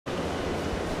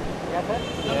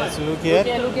Yes, look here.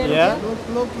 Okay, look here, Yeah.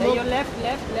 look here. Then your left.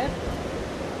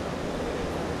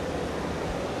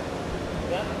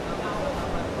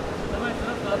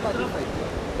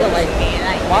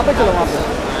 वहाँ पे चलो, वहाँ पे।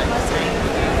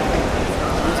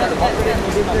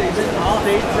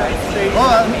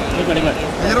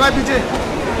 पीछे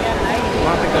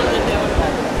वहाँ पे करो।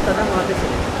 सदम वहाँ पे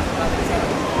चलो।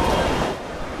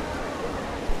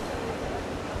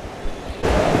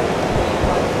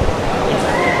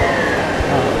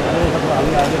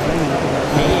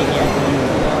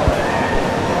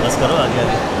 बस करो आगे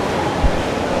आगे।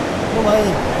 ओ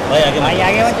भाई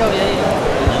आगे मत जाओ।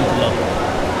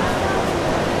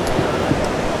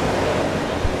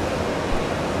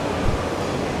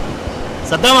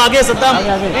 सद्दाम आगे, सद्दाम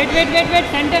वेट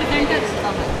सेंटर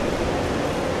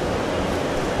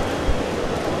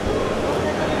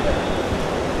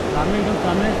सामने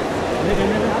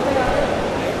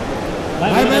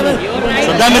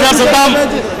सद्दाम इधर, Saddam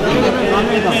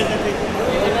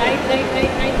right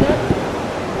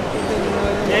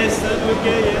Yes, sir, look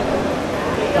here.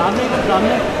 सामने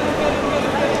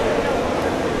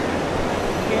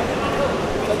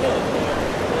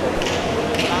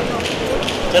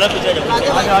चलो पीछे जाओ,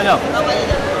 आ जाओ।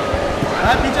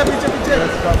 पीछे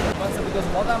Because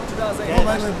what I'm today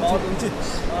about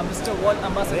Mr. World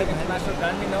Ambassador International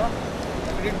Brand Winner.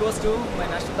 Credit goes to my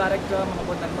national director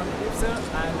Mohammed Nanman sir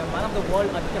and man of the world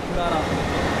Aditya Purara.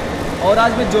 और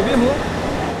आज मैं जो भी हूँ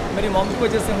मेरी मॉम की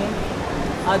वजह से हूँ,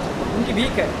 आज उनकी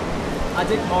भीख है। आज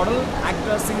एक model,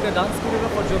 actor, singer, dance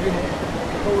choreographer जो भी हूँ,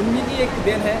 तो उन्हीं की एक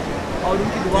देन है और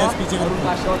उनकी दुआ और उनका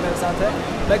आशीर्वाद मेरे साथ है।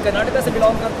 मैं कर्नाटका से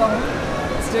बिलोंग करता हूँ,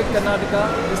 state Karnataka,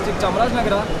 district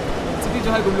Chamarajanagara, city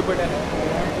जो है गुंडलुपेटे है।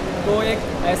 तो एक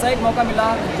ऐसा एक मौका मिला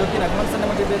जो कि नगमन सर ने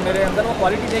मुझे मेरे अंदर वो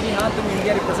क्वालिटी देगी, हाँ तुम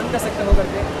इंडिया रिप्रेजेंट कर सकते हो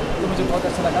करके, तो मुझे बहुत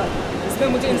अच्छा लगा। इसमें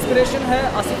मुझे इंस्पिरेशन है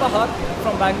आसिफा हक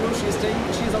from Bangalore, she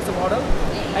is also model,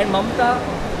 and Mamata,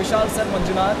 Vishal sir,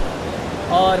 Manjunath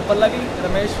और Pallavi,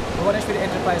 Ramesh, Bhuvaneshwari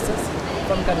enterprises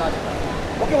from Karnataka.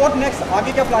 Okay, what next?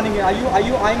 आगे क्या प्लानिंग है? Are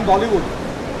you eyeing Bollywood?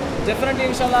 Definitely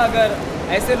इंशाल्लाह अगर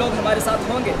ऐसे लोग हमारे साथ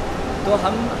होंगे तो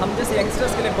हम जैसे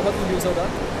यंगस्टर्स के लिए बहुत यूज़ होगा।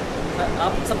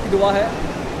 आप सबकी दुआ है।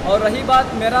 और रही बात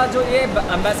मेरा जो ये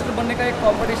एम्बेसडर बनने का एक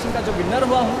कंपटीशन का जो विनर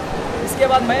हुआ हूँ, इसके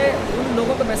बाद मैं उन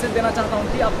लोगों को मैसेज देना चाहता हूँ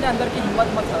कि अपने अंदर की हिम्मत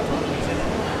मत हारो।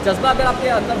 जज्बा अगर आपके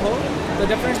अंदर हो तो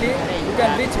definitely you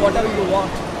can reach what ever you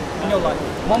want in your life.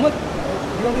 Mohammad,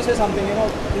 you want to say something? You know,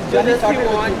 his journey started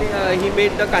with you. He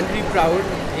made the country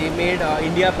proud. He made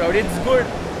India proud. It's good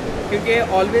क्योंकि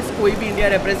always कोई भी India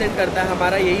represent करता है,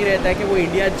 हमारा यही रहता है कि वो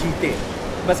इंडिया जीते।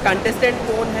 बस कंटेस्टेंट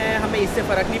कौन है हमें इससे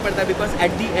फ़र्क नहीं पड़ता, because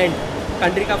at the and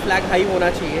country का फ्लैग हाई होना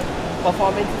चाहिए।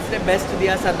 परफॉर्मेंस ने बेस्ट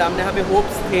दिया सद्दाम ने, हमें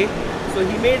होप्स थे, सो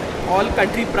he made all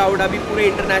country proud. अभी पूरे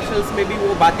इंटरनेशनल्स में भी वो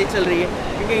बातें चल रही है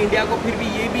क्योंकि इंडिया को फिर भी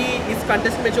ये भी इस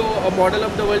कंटेस्ट में जो model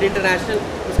of the world international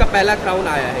उसका पहला क्राउन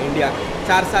आया है इंडिया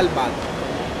 4 साल बाद,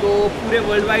 तो पूरे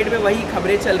वर्ल्ड वाइड में वही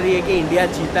खबरें चल रही है कि इंडिया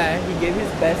जीता है। He gave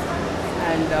his best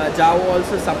and जाओ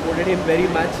also supported him very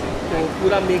much. तो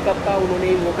पूरा मेकअप का उन्होंने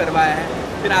वो करवाया है।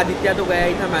 फिर आदित्य तो गया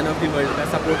ही था मैन ऑफ द वर्ल्ड का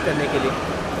सपोर्ट करने के लिए।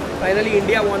 Finally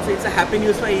India wants, it's a happy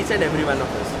news for each and every one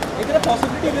of us. Is there a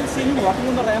possibility we'll see him walking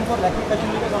on the ramp for Lucky Fashion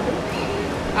Week or something?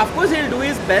 Of course he'll do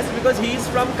his best because he is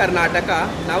from Karnataka.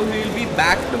 Now he will be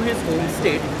back to his home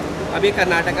state. अब ये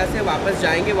कर्नाटका से वापस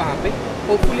जाएंगे वहाँ पे।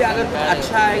 Hopefully अगर कुछ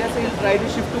अच्छा आएगा so he'll try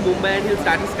to shift to Mumbai and he'll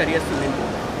start his career soon in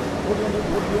Mumbai. What do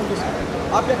you want to say?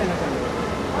 आप क्या कहना चाहेंगे?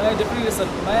 मैं डेफिनेटली सर,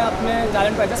 मैं अपने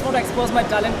टैलेंट पर just want to expose my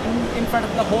talent in front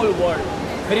of the whole world.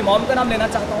 मेरी mom का नाम लेना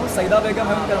चाहता हूँ, सईदा बेगम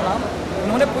है उनका नाम।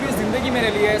 उन्होंने पूरी ज़िंदगी मेरे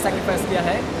लिए सेक्रीफाइस किया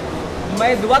है।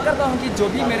 मैं दुआ करता हूँ कि जो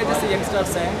भी मेरे जैसे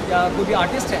यंगस्टर्स हैं या कोई भी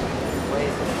आर्टिस्ट हैं,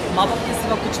 माँ बाप के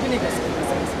सिवा कुछ भी नहीं कर सकते।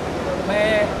 मैं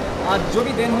आज जो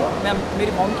भी दिन हूँ, मैं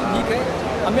मेरी मॉम की भीख है।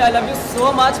 अम्मी I love you so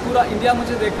much. पूरा इंडिया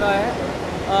मुझे देख रहा है।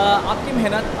 आपकी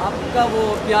मेहनत, आपका वो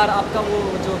प्यार, आपका वो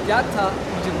जो त्याग था,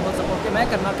 मुझे बहुत सपोर्ट किया। मैं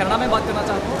कन्नड़ा में बात करना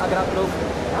चाहता हूँ अगर आप लोग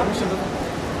परमिशन दो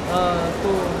तो।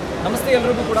 नमस्ते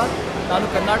एल्लरिಗೂ ಕೂಡ। ನಾನು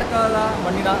ಕರ್ನಾಟಕದ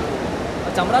ಮಣ್ಣಿನ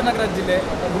ಚಾಮರಾಜನಗರ ಜಿಲ್ಲೆ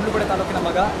ಗುಂಡ್ಲುಪೇಟೆ ತಾಲೂಕಿನ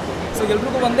ಮಗ. ಸೊ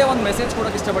ಎಲ್ರಿಗೂ ಒಂದೇ ಒಂದು ಮೆಸೇಜ್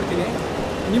ಕೊಡೋಕ್ಕೆ ಇಷ್ಟಪಡ್ತೀನಿ,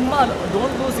 ನಿಮ್ಮ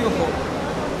don't lose your hope.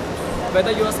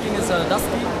 Weather your skin is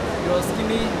dusky, your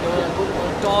skinny,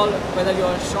 your tall, weather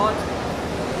your short,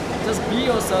 just be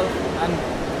yourself and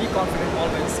be confident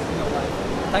always in your life.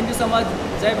 Thank you so much.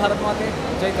 Jai Bharat Mate,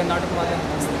 Jai Karnataka Mate.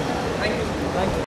 Thank you.